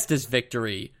the fastest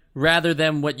victory, rather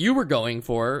than what you were going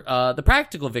for, the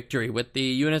practical victory with the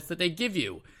units that they give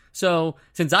you. So,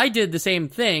 since I did the same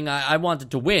thing, I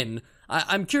wanted to win.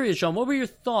 I'm curious, Sean, what were your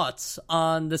thoughts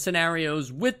on the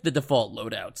scenarios with the default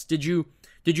loadouts? Did you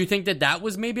think that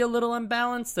was maybe a little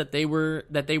unbalanced, that they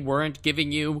weren't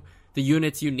giving you the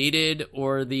units you needed,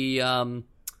 or the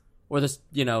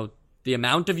you know, the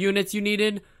amount of units you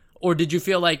needed? Or did you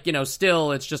feel like, you know,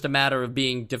 still it's just a matter of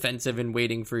being defensive and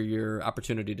waiting for your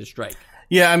opportunity to strike?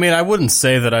 Yeah, I mean, I wouldn't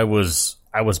say that I was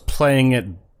playing it.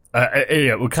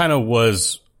 It kind of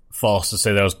was false to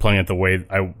say that I was playing it the way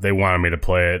they wanted me to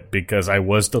play it, because I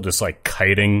was still just like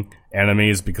kiting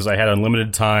enemies because I had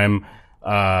unlimited time.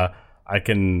 I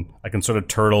can sort of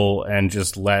turtle and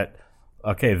just let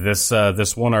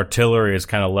this one artillery is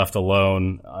kind of left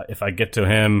alone. If I get to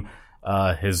him,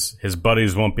 his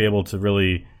buddies won't be able to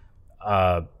really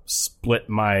split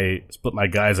my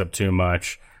guys up too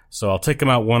much. So I'll take them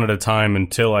out one at a time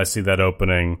until I see that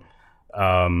opening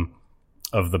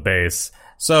of the base.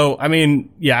 So, I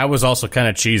mean, yeah, I was also kind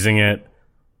of cheesing it.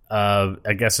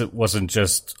 I guess it wasn't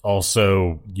just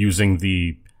also using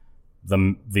the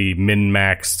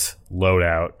min-maxed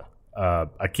loadout.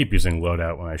 I keep using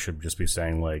loadout when I should just be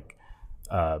saying, like,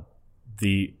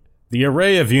 the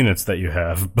array of units that you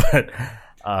have. But,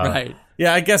 right.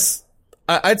 Yeah, I guess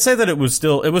I'd say that it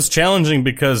was challenging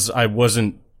because I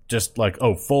wasn't just like,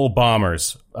 full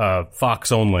bombers,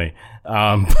 Fox only.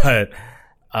 But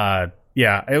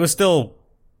yeah, it was still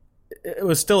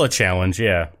a challenge.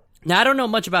 Yeah. Now, I don't know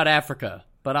much about Africa,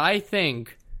 but I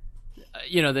think,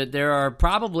 you know, that there are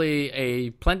probably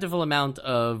a plentiful amount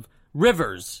of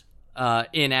rivers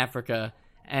in Africa,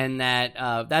 and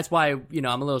that's why, you know,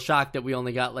 I'm a little shocked that we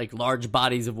only got like large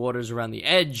bodies of waters around the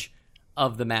edge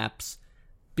of the maps.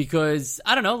 Because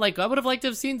I don't know, like I would have liked to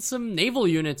have seen some naval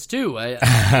units too. You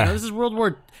know, this is World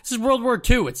War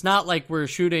II. It's not like we're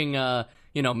shooting,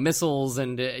 you know, missiles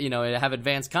and you know, have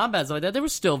advanced combat like that. There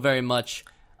was still very much,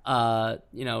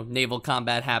 you know, naval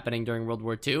combat happening during World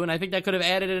War II, and I think that could have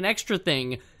added an extra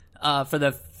thing for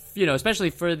the, you know, especially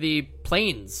for the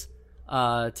planes.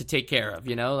 To take care of,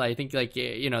 you know, I think like,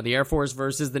 you know, the Air Force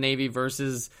versus the Navy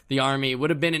versus the Army would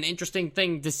have been an interesting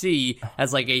thing to see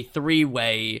as like a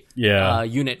three-way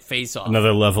unit face-off.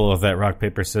 Another level of that rock,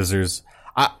 paper, scissors.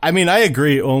 I mean, I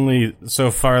agree only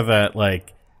so far that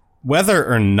like whether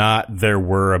or not there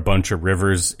were a bunch of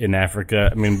rivers in Africa,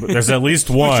 I mean, there's at least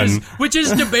one. which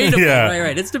is debatable. Yeah.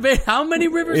 Right. It's debatable. How many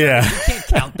rivers? Yeah. You can't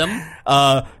count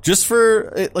them. Just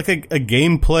for like a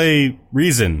gameplay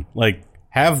reason, like,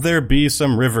 have there be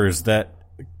some rivers that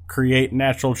create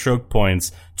natural choke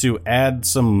points to add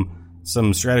some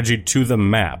strategy to the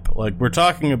map. Like we're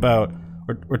talking about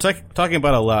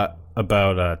a lot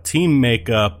about team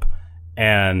makeup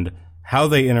and how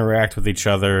they interact with each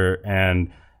other,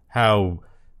 and how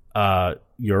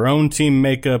your own team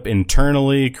makeup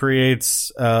internally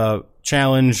creates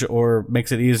challenge or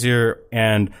makes it easier,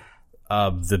 and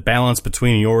the balance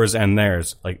between yours and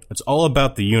theirs. Like it's all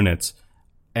about the units.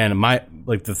 And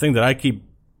the thing that I keep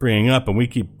bringing up, and we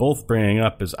keep both bringing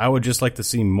up, is I would just like to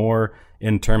see more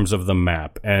in terms of the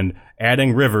map. And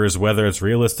adding rivers, whether it's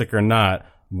realistic or not,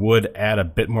 would add a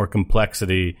bit more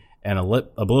complexity and a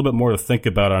little bit more to think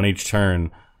about on each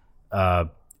turn.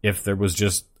 If there was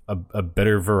just a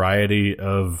better variety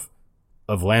of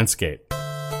landscape.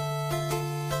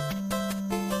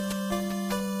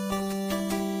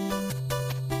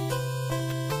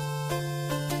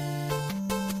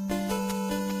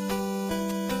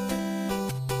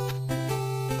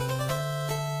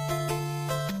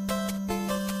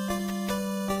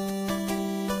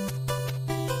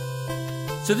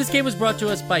 So this game was brought to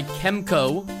us by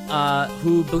Kemco,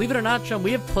 who, believe it or not, Sean,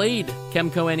 we have played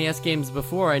Kemco NES games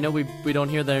before. I know we don't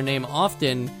hear their name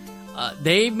often.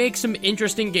 They make some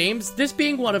interesting games, this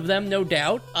being one of them, no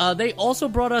doubt. They also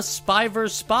brought us Spy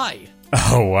vs. Spy.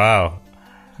 Oh, wow.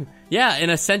 Yeah, an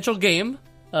essential game,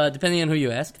 depending on who you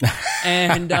ask.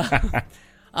 And,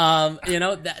 but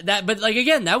like,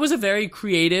 again, that was a very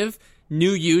creative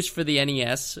new use for the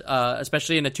NES,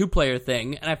 especially in a two-player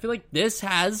thing. And I feel like this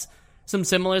has some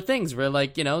similar things where,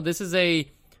 like, this is a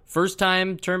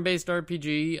first-time turn-based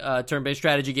RPG, turn-based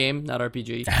strategy game, not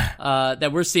RPG,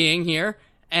 that we're seeing here.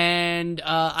 And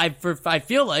I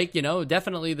feel like,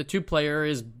 definitely the two-player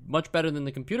is much better than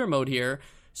the computer mode here.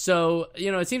 So,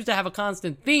 it seems to have a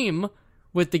constant theme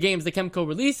with the games that Kemco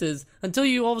releases until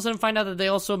you all of a sudden find out that they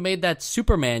also made that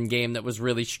Superman game that was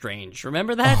really strange.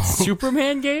 Remember that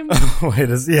Superman game?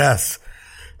 Yes.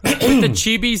 With the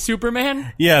chibi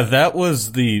Superman? Yeah, that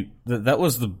was the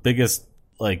biggest,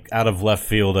 like, out of left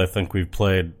field I think we've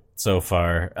played so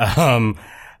far.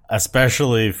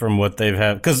 Especially from what they've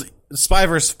had, because Spy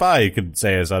vs. Spy you could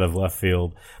say is out of left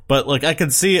field, but like I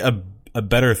could see a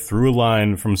better through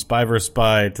line from Spy vs.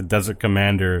 Spy to Desert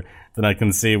Commander than I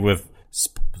can see with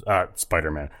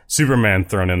Spider-Man, Superman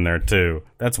thrown in there too.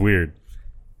 That's weird.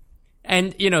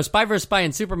 And, Spy vs. Spy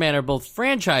and Superman are both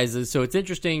franchises, so it's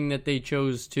interesting that they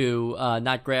chose to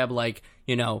not grab, like,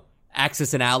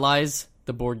 Axis and Allies,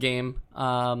 the board game.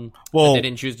 They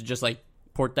didn't choose to just, like,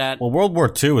 port that. Well, World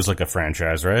War II is like a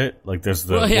franchise, right? Like, there's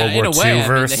the World War II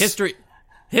verse. The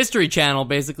History Channel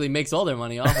basically makes all their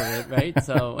money off of it, right?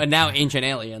 So, and now Ancient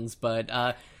Aliens, but,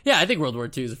 I think World War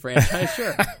II is a franchise,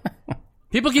 sure.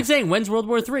 People keep saying, when's World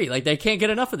War III? Like, they can't get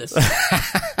enough of this.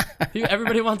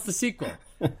 Everybody wants the sequel.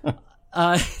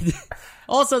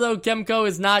 Also, though, Kemco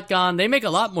is not gone. They make a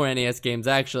lot more NES games,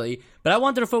 actually. But I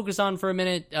wanted to focus on for a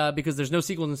minute, because there's no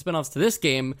sequels and spin-offs to this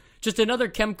game, just another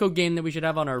Kemco game that we should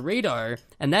have on our radar,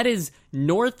 and that is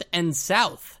North and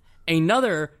South,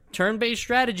 another turn-based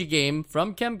strategy game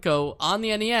from Kemco on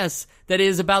the NES that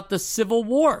is about the Civil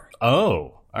War.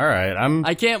 Oh, all right.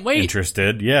 I can't wait.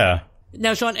 Interested, yeah.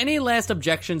 Now, Sean, any last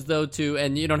objections, though, to,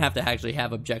 and you don't have to actually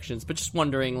have objections, but just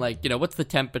wondering, like, what's the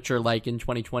temperature like in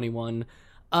 2021?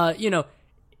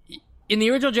 In the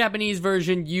original Japanese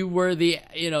version, you were the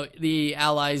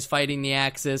Allies fighting the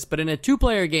Axis, but in a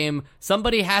two-player game,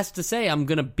 somebody has to say, I'm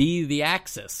gonna be the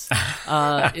Axis.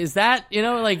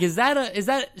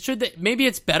 Maybe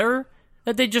it's better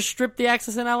that they just stripped the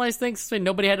Axis and Allies things so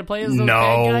nobody had to play as those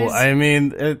bad guys? I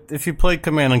mean, if you played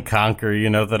Command and Conquer, you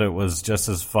know that it was just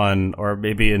as fun, or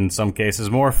maybe in some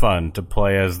cases more fun, to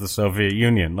play as the Soviet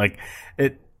Union. Like,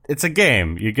 it's a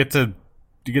game. You get to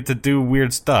do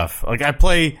weird stuff. Like, I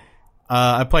play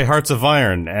Hearts of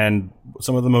Iron, and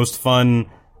some of the most fun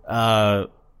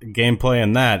gameplay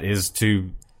in that is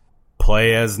to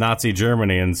play as Nazi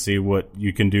Germany and see what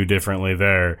you can do differently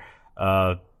there.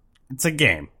 It's a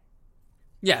game.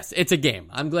 Yes, it's a game.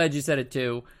 I'm glad you said it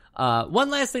too. One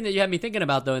last thing that you had me thinking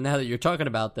about, though, now that you're talking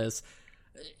about this,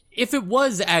 if it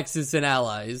was Axis and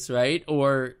Allies, right,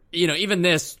 or, even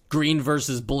this green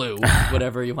versus blue,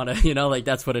 whatever you want to, like,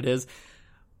 that's what it is,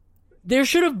 there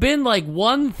should have been, like,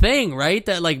 one thing, right,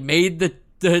 that, like, made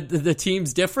the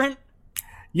teams different.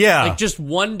 Yeah. Like, just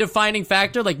one defining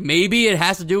factor. Like, maybe it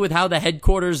has to do with how the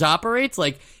headquarters operates.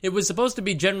 Like, it was supposed to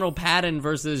be General Patton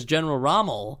versus General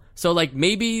Rommel. So, like,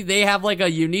 maybe they have, like, a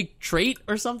unique trait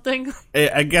or something.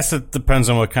 I guess it depends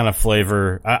on what kind of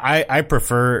flavor. I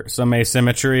prefer some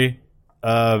asymmetry,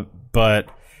 but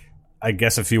I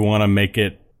guess if you want to make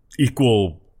it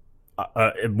equal,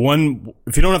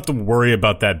 if you don't have to worry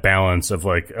about that balance of,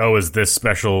 like, oh, is this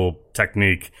special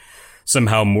technique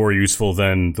somehow more useful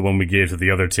than the one we gave to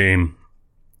the other team,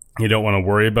 you don't want to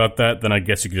worry about that, then I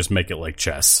guess you could just make it like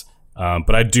chess.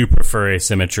 But I do prefer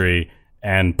asymmetry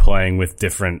and playing with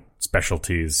different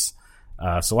specialties.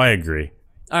 So I agree.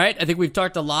 All right, I think we've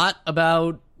talked a lot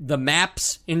about the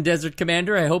maps in Desert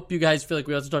Commander. I hope you guys feel like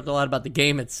we also talked a lot about the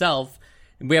game itself.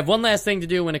 We have one last thing to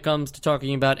do when it comes to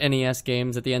talking about NES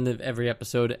games at the end of every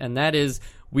episode, and that is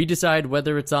we decide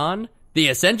whether it's on the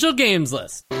Essential Games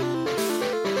list.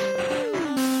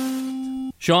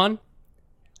 Sean,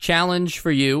 challenge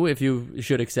for you, if you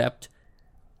should accept.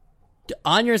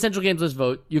 On your Essential Games list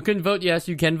vote, you can vote yes,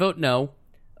 you can vote no,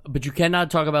 but you cannot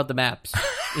talk about the maps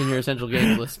in your Essential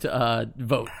Games list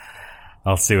vote.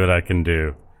 I'll see what I can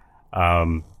do.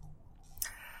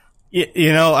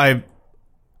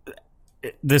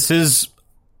 This is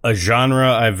a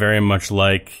genre I very much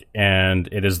like, and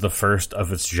it is the first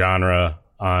of its genre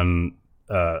on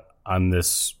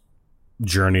this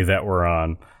journey that we're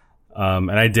on.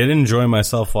 And I did enjoy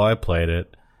myself while I played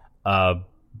it.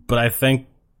 But I think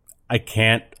I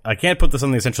can't put this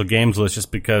on the essential games list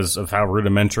just because of how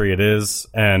rudimentary it is,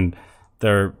 and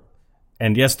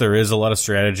yes, there is a lot of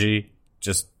strategy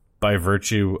just by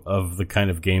virtue of the kind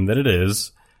of game that it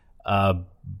is.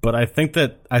 But I think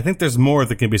there's more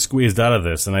that can be squeezed out of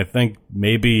this, and I think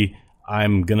maybe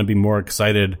I'm going to be more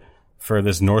excited for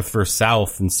this North versus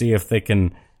South and see if they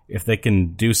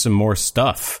can do some more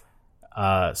stuff.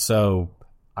 So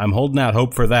I'm holding out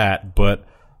hope for that, but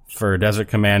for Desert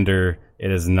Commander,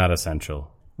 it is not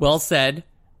essential. Well said.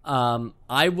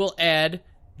 I will add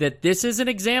that this is an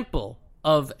example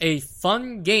of a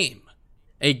fun game.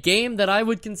 A game that I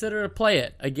would consider to play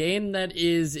it. A game that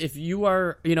is, if you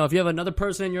have another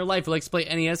person in your life who likes to play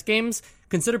NES games,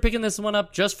 consider picking this one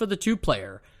up just for the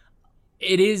 2-player.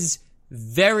 It is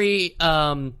very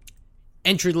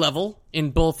entry level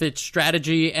in both its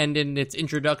strategy and in its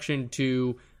introduction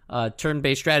to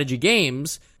turn-based strategy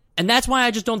games. And that's why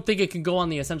I just don't think it can go on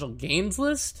the essential games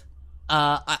list.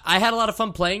 I had a lot of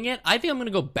fun playing it. I think I'm going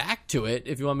to go back to it,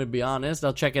 if you want me to be honest.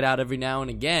 I'll check it out every now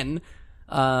and again.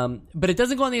 But it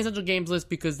doesn't go on the essential games list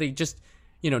because they just,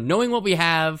 knowing what we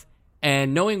have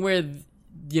and knowing where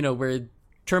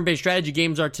turn-based strategy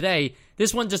games are today,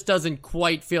 this one just doesn't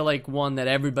quite feel like one that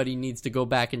everybody needs to go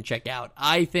back and check out.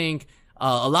 I think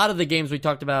a lot of the games we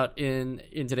talked about in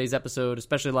today's episode,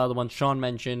 especially a lot of the ones Sean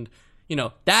mentioned,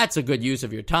 that's a good use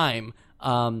of your time.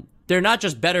 They're not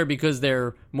just better because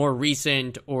they're more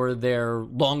recent or they're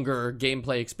longer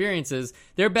gameplay experiences.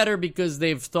 They're better because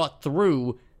they've thought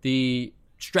through the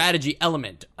strategy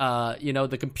element.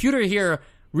 The computer here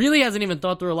really hasn't even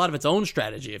thought through a lot of its own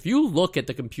strategy. If you look at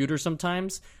the computer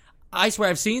sometimes, I swear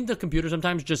I've seen the computer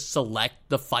sometimes just select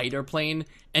the fighter plane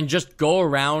and just go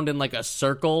around in like a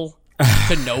circle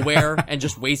to nowhere and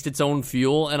just waste its own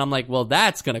fuel. And I'm like, well,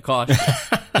 that's going to cost you.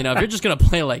 If you're just going to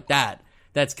play like that,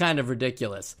 that's kind of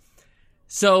ridiculous.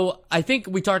 So I think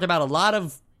we talked about a lot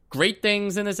of great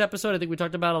things in this episode. I think we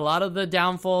talked about a lot of the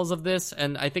downfalls of this,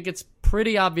 and I think it's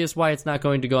pretty obvious why it's not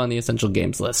going to go on the essential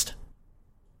games list.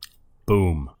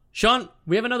 Boom. Sean,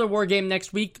 we have another war game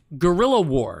next week, Guerrilla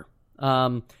War.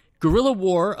 Guerrilla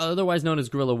War, otherwise known as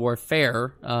Guerrilla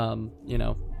Warfare,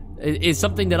 is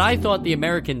something that I thought the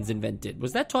Americans invented.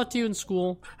 Was that taught to you in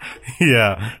school?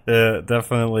 Yeah,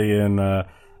 definitely in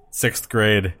 6th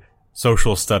grade.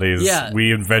 Social studies. Yeah.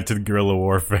 We invented guerrilla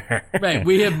warfare. Right.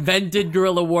 We invented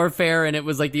guerrilla warfare, and it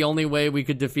was like the only way we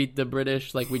could defeat the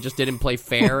British. Like, we just didn't play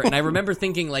fair. And I remember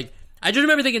thinking,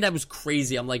 that was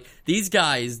crazy. I'm like, these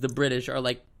guys, the British, are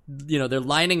like, they're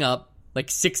lining up like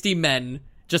 60 men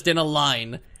just in a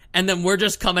line. And then we're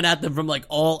just coming at them from like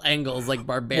all angles, like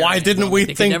barbarians. Why didn't we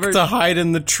think to hide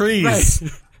in the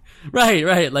trees? Right.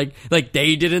 Right. Like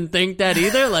they didn't think that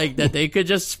either. Like that they could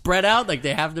just spread out. Like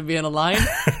they have to be in a line.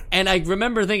 And I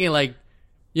remember thinking for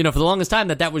the longest time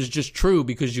that was just true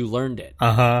because you learned it.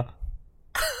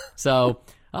 So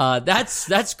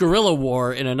that's Guerrilla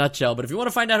War in a nutshell. But if you want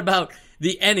to find out about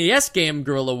the NES game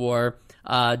Guerrilla War,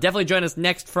 definitely join us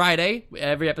next Friday.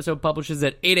 Every episode publishes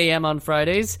at 8 a.m. on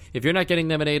Fridays. If you're not getting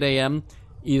them at 8 a.m.,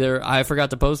 either I forgot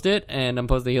to post it and I'm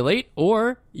posting it late,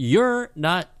 or you're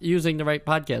not using the right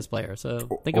podcast player. So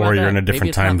think about that. Or you're in a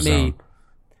different time zone.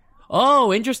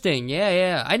 Oh, interesting.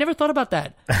 Yeah. I never thought about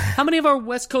that. How many of our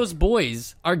West Coast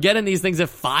boys are getting these things at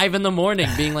 5 in the morning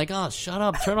being like, oh, shut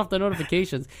up, turn off the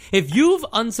notifications? If you've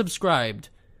unsubscribed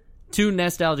to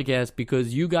Nostalgicast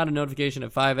because you got a notification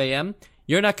at 5 a.m.,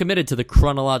 you're not committed to the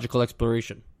chronological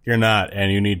exploration. You're not,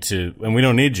 and you need to, and we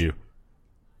don't need you.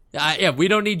 Yeah, we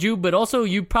don't need you, but also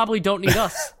you probably don't need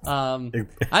us. I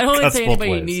don't think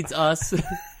anybody needs us.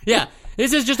 Yeah,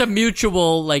 this is just a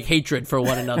mutual hatred for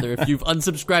one another. If you've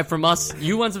unsubscribed from us,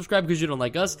 you unsubscribe because you don't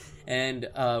like us, and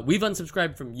we've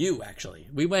unsubscribed from you. Actually,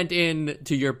 we went in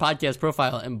to your podcast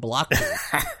profile and blocked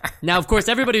you. Now, of course,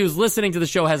 everybody who's listening to the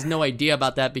show has no idea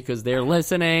about that because they're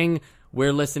listening.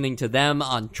 We're listening to them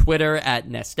on Twitter at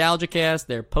Nostalgicast.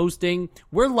 They're posting.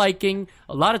 We're liking.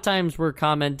 A lot of times we're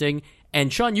commenting.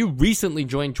 And Sean, you recently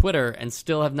joined Twitter and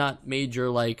still have not made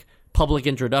your public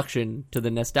introduction to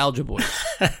the Nostalgia Boys.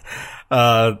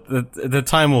 The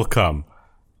time will come.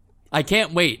 I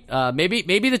can't wait. Maybe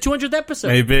the 200th episode.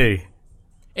 Maybe.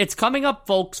 It's coming up,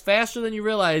 folks, faster than you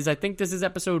realize. I think this is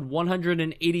episode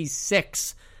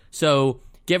 186. So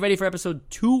get ready for episode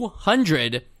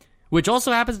 200, which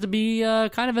also happens to be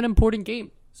kind of an important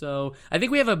game. So I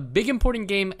think we have a big important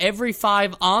game every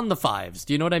 5 on the 5s.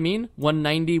 Do you know what I mean?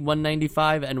 190,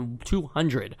 195, and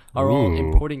 200 are all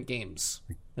important games.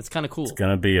 That's kind of cool. It's going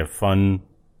to be a fun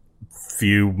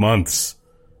few months.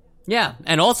 Yeah,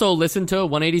 and also listen to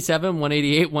 187,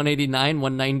 188, 189,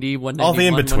 190, 191, all the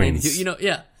in-betweens.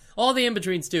 Yeah, all the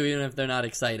in-betweens too, even if they're not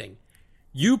exciting.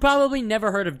 You probably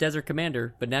never heard of Desert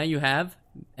Commander, but now you have,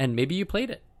 and maybe you played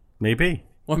it. Maybe.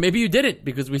 Or maybe you didn't,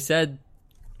 because we said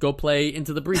go play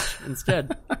Into the Breach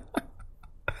instead.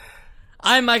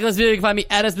 I'm Michael Esposito. You can find me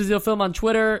at Esposito Film on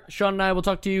Twitter. Sean and I will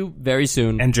talk to you very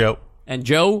soon. And Joe. And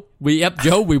Joe, we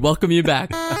welcome you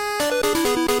back.